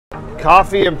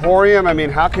Coffee Emporium. I mean,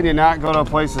 how can you not go to a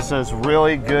place that says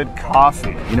really good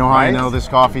coffee? You know how I know this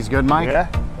coffee's good, Mike? Yeah.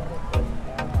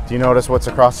 Do you notice what's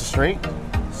across the street?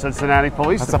 Cincinnati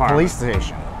Police That's Department. a police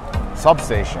station,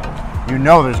 substation. You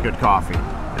know there's good coffee.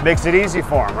 It makes it easy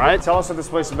for them, right? Tell us what this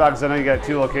place is about, because I know you got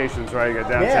 2 locations, right? You got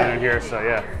downtown and here, so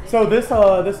yeah. So this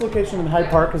location in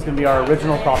Hyde Park is going to be our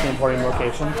original Coffee Emporium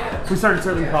location. We started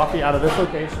serving coffee out of this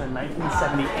location in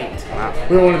 1978. Wow.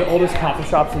 We were one of the oldest coffee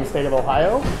shops in the state of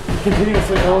Ohio,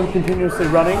 continuously owned, continuously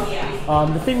running.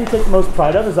 The thing we take the most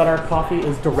pride of is that our coffee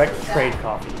is direct trade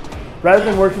coffee. Rather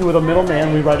than working with a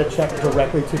middleman, we write a check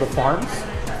directly to the farms.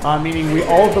 Meaning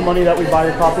all of the money that we buy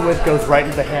your coffee with goes right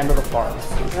into the hand of the farms.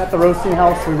 At the roasting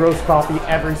house, we roast coffee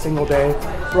every single day.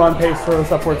 We're on pace to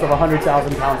roast upwards of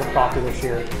 100,000 pounds of coffee this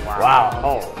year. Wow.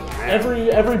 Oh, man.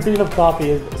 Every bean of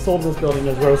coffee sold in this building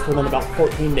is roasted within about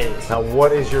 14 days. Now,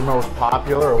 what is your most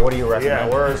popular, or what do you recommend?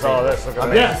 Yeah, where is all this? Look at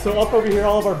that. Yeah, so up over here,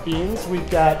 all of our beans, we've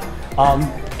got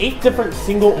 8 different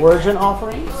single origin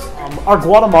offerings. Our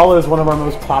Guatemala is one of our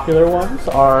most popular ones.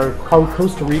 Our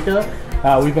Costa Rica.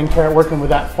 We've been working with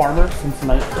that farmer since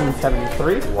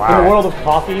 1973. Wow. In the world of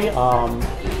coffee,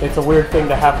 it's a weird thing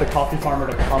to have the coffee farmer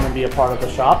to come and be a part of the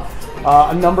shop.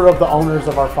 A number of the owners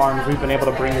of our farms, we've been able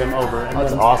to bring them over and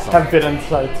That's awesome. have been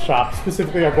inside the shop,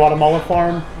 specifically our Guatemala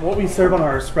farm. What we serve on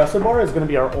our espresso bar is going to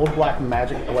be our Old Black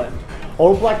Magic Blend.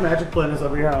 Old Black Magic Blend is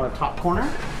over here on the top corner.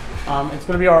 It's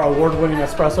going to be our award-winning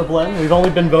espresso blend. We've only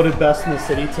been voted best in the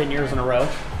city 10 years in a row.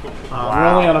 We're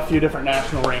only on a few different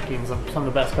national rankings of some of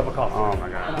the best cup of coffee. Oh my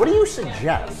God. What do you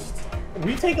suggest?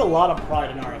 We take a lot of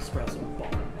pride in our espresso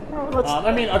bar.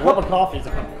 I mean, a cup of coffee is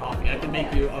a cup of coffee. I can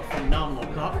make you a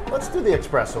phenomenal cup. Let's do the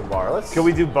espresso bar. Can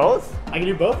we do both? I can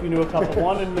do both. You can do a cup of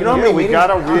one and You know what I Yeah, mean? we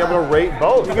gotta be able to rate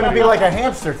both. You're gonna be like a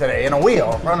hamster today in a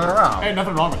wheel, running around. Hey,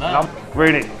 nothing wrong with that.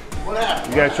 Greedy. What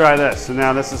happened? You gotta try this. So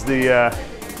now this is the,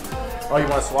 Oh, you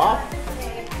want to swap?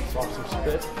 Swap some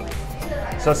spit.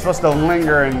 so it's supposed to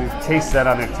linger and taste that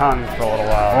on your tongue for a little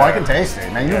while. Oh, I can taste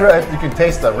it, man. You can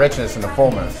taste the richness and the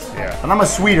fullness. Yeah. And I'm a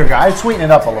sweeter guy. I sweeten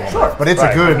it up a little bit, but it's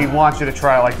Right, a good. but he wants you to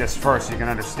try it like this first so you can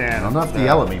understand. I don't have to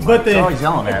yell at me, Mike. But He's the- always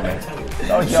yelling at me.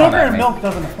 He's always yelling Sugar at and me. milk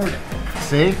doesn't hurt it.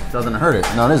 See? Doesn't hurt it.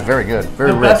 No, it is very good.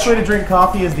 Very The rich. best way to drink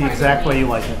coffee is the exact way you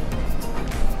like it.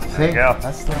 See? go.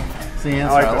 That's the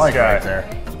answer like I this like guy. right there.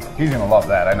 He's going to love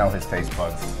that. I know his taste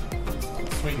buds.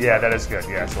 Yeah, that is good.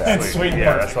 Yeah, it's a little It's sweet. sweet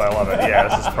Yeah, and that's why I love it. Yeah,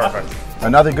 this is perfect.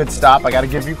 Another good stop. I got to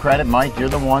give you credit, Mike. You're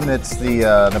the one that's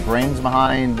the brains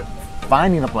behind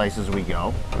finding the places we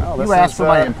go. Well, You this asked is, for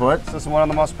my input. This is one of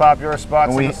the most popular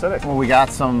spots And in the city. we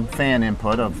got some fan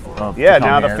input of Yeah, to come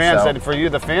now the here, fans, so- and for you,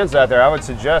 the fans out there, I would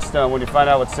suggest when you find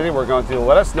out what city we're going to,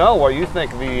 let us know what you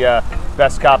think the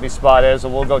best coffee spot is,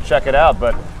 and we'll go check it out.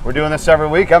 But we're doing this every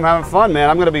week. I'm having fun,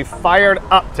 man. I'm going to be fired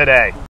up today.